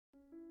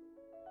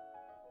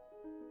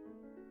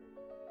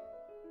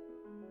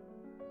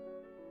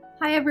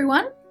Hi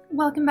everyone,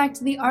 welcome back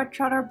to the Art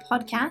Trotter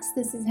podcast.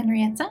 This is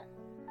Henrietta.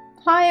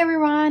 Hi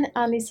everyone,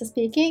 Alisa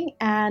speaking,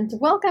 and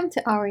welcome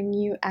to our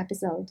new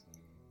episode.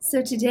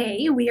 So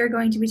today we are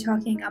going to be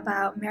talking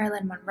about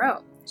Marilyn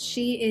Monroe.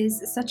 She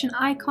is such an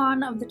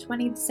icon of the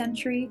 20th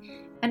century,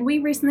 and we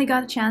recently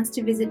got a chance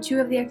to visit two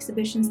of the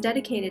exhibitions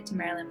dedicated to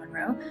Marilyn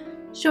Monroe,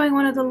 showing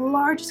one of the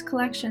largest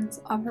collections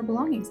of her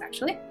belongings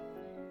actually.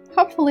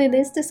 Hopefully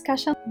this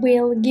discussion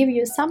will give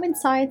you some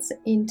insights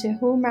into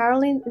who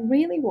Marilyn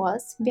really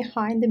was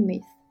behind the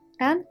myth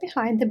and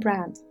behind the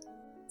brand.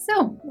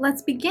 So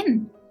let's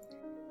begin.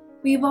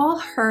 We've all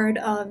heard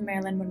of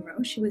Marilyn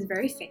Monroe. She was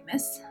very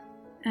famous,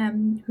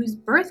 whose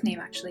birth name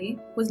actually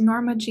was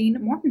Norma Jean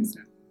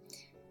Mortensen.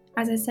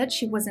 As I said,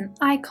 she was an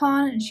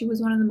icon and she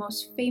was one of the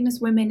most famous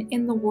women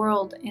in the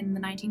world in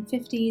the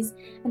 1950s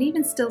and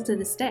even still to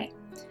this day.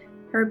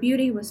 Her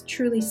beauty was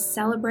truly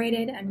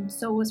celebrated, and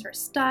so was her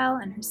style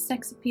and her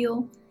sex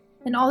appeal,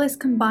 and all this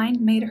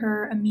combined made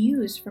her a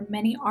muse for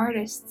many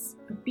artists,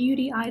 a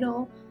beauty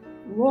idol,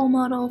 role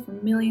model for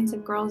millions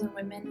of girls and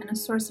women, and a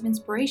source of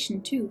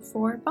inspiration too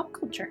for pop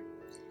culture.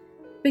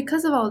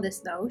 Because of all this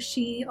though,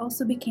 she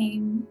also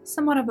became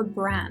somewhat of a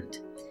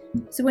brand.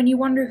 So when you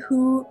wonder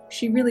who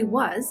she really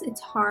was,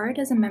 it's hard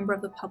as a member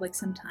of the public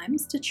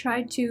sometimes to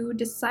try to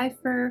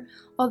decipher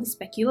all the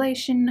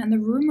speculation and the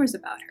rumors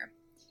about her.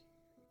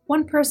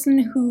 One person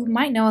who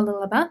might know a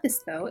little about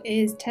this, though,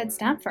 is Ted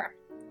Stamfer.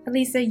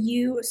 Alisa,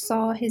 you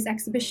saw his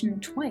exhibition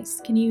twice.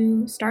 Can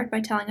you start by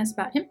telling us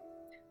about him?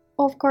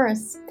 Of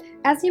course.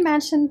 As you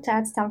mentioned,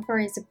 Ted Stamfer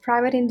is a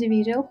private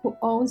individual who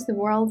owns the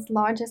world's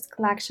largest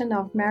collection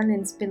of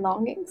Marilyn's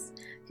belongings.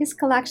 His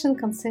collection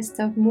consists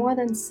of more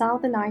than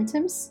 1,000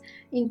 items,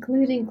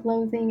 including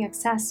clothing,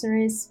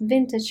 accessories,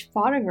 vintage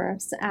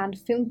photographs, and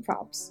film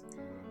props.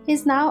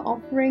 He's now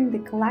offering the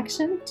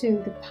collection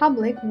to the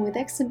public with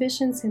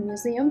exhibitions in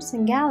museums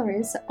and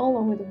galleries all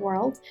over the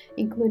world,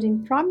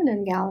 including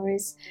prominent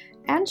galleries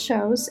and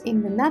shows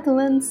in the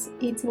Netherlands,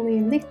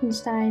 Italy,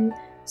 Liechtenstein,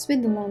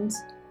 Switzerland,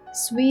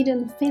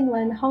 Sweden,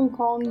 Finland, Hong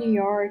Kong, New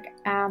York,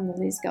 and the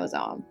list goes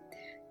on.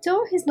 Two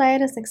of his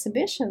latest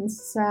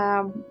exhibitions,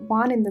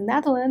 one in the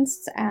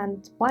Netherlands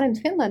and one in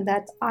Finland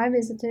that I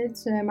visited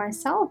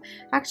myself,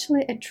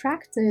 actually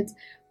attracted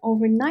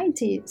over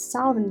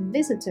 90,000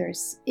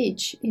 visitors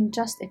each in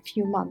just a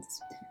few months.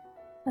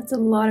 That's a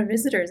lot of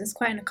visitors. That's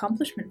quite an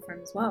accomplishment for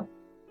him as well.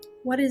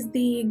 What is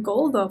the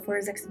goal though for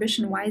his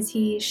exhibition? Why is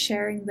he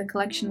sharing the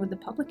collection with the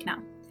public now?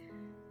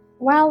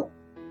 Well,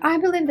 I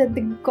believe that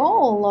the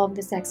goal of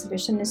this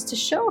exhibition is to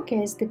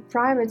showcase the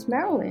private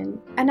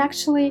Marilyn, and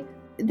actually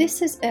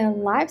this is a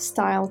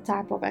lifestyle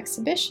type of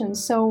exhibition,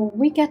 so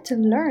we get to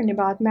learn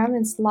about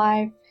Marilyn's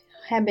life,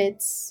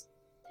 habits,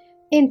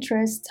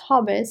 interests,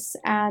 hobbies,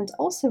 and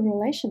also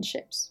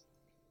relationships.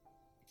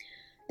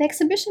 The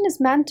exhibition is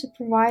meant to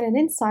provide an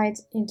insight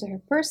into her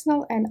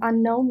personal and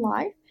unknown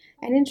life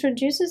and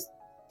introduces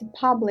the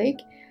public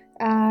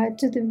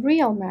to the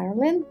real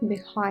Marilyn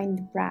behind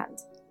the brand.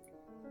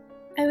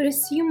 I would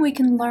assume we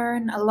can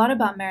learn a lot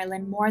about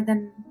Marilyn more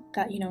than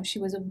that, she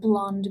was a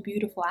blonde,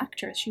 beautiful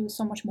actress. She was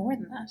so much more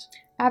than that.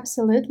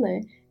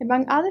 Absolutely.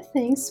 Among other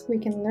things, we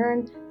can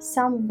learn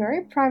some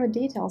very private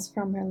details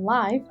from her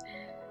life.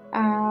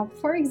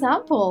 For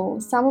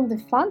example, some of the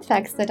fun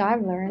facts that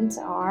I've learned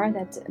are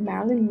that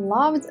Marilyn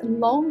loved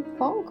long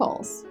phone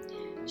calls.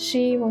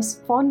 She was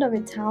fond of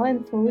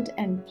Italian food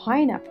and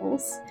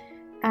pineapples,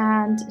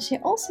 and she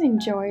also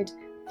enjoyed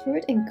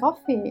fruit and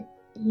coffee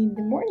in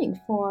the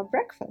morning for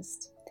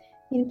breakfast.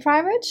 In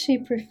private, she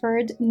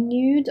preferred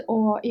nude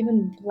or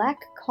even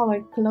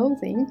black-colored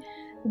clothing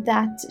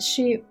that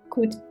she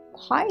could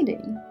hide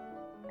in,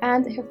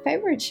 and her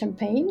favorite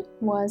champagne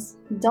was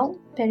Dom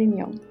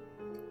Perignon.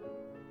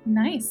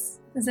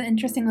 Nice. That's an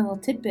interesting little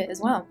tidbit as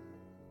well.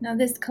 Now,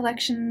 this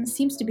collection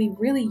seems to be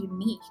really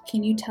unique.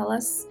 Can you tell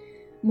us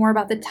more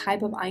about the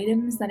type of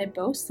items that it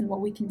boasts and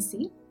what we can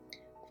see?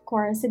 Of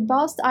course, it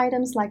boasts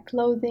items like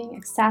clothing,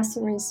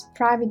 accessories,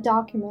 private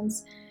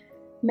documents,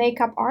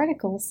 makeup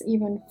articles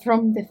even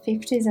from the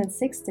 50s and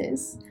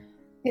 60s.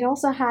 It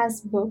also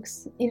has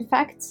books. In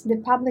fact,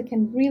 the public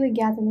can really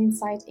get an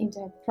insight into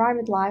her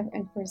private life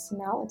and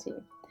personality.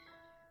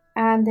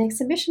 And the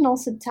exhibition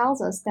also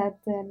tells us that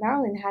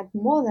Marilyn had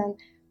more than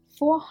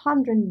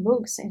 400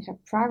 books in her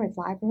private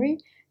library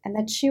and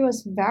that she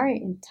was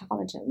very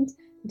intelligent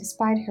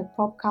despite her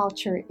pop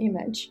culture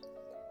image.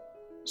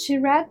 She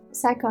read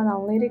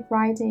psychoanalytic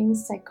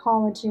writings,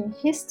 psychology,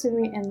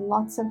 history, and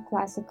lots of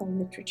classical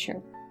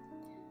literature.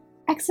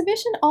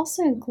 Exhibition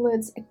also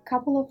includes a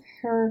couple of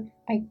her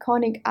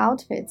iconic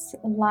outfits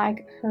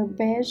like her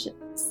beige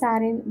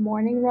satin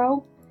morning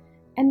robe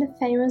and the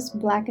famous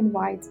black and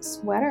white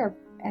sweater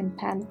and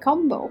pant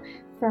combo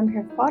from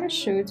her photo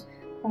shoot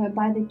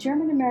by the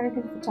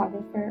German-American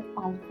photographer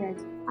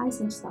Alfred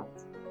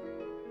Eisenstadt.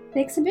 The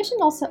exhibition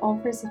also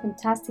offers a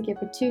fantastic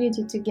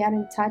opportunity to get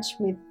in touch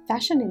with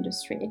fashion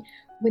industry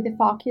with a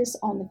focus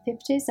on the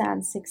 50s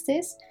and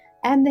 60s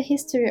and the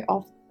history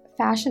of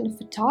fashion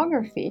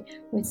photography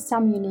with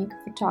some unique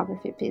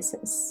photography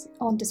pieces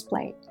on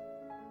display.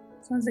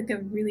 Sounds like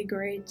a really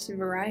great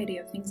variety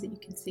of things that you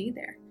can see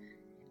there.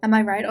 Am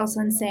I right also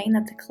in saying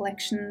that the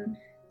collection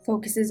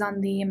focuses on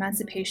the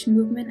emancipation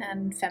movement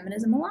and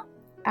feminism a lot?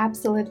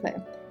 Absolutely,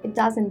 it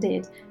does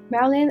indeed.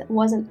 Marilyn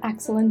was an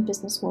excellent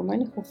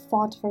businesswoman who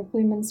fought for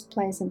women's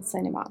place in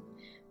cinema.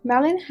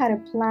 Marilyn had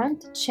a plan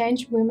to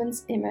change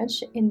women's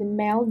image in the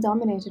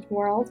male-dominated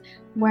world,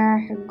 where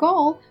her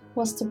goal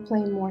was to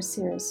play more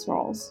serious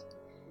roles.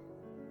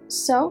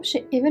 So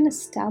she even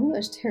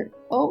established her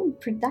own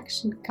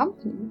production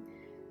company,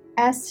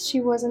 as she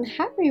was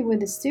unhappy with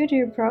the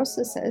studio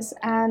processes,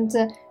 and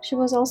she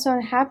was also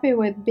unhappy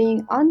with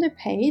being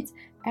underpaid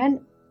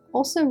and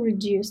also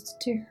reduced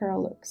to her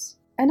looks.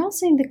 And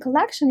also in the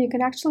collection you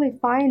can actually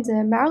find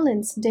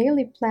Marilyn's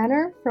daily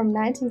planner from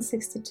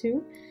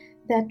 1962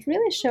 that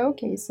really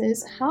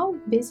showcases how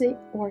busy,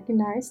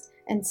 organized,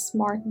 and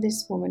smart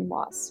this woman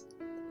was.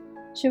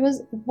 She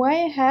was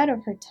way ahead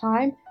of her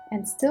time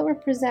and still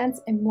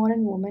represents a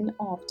modern woman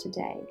of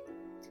today.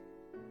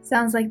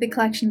 Sounds like the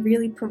collection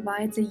really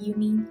provides a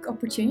unique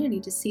opportunity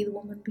to see the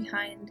woman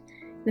behind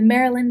the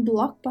Marilyn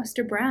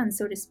blockbuster brand,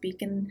 so to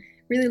speak, and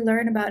really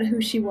learn about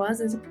who she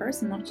was as a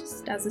person, not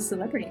just as a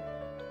celebrity.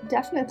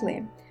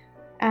 Definitely.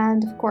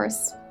 And of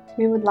course,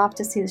 we would love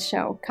to see the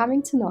show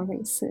coming to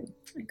Norway soon.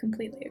 I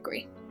completely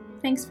agree.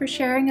 Thanks for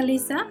sharing,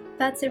 Elisa.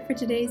 That's it for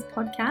today's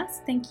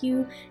podcast. Thank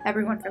you,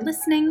 everyone, for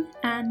listening,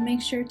 and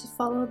make sure to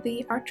follow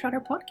the Art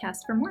Trotter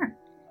podcast for more.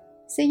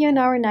 See you in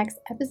our next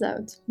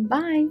episode.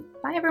 Bye!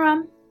 Bye,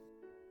 everyone!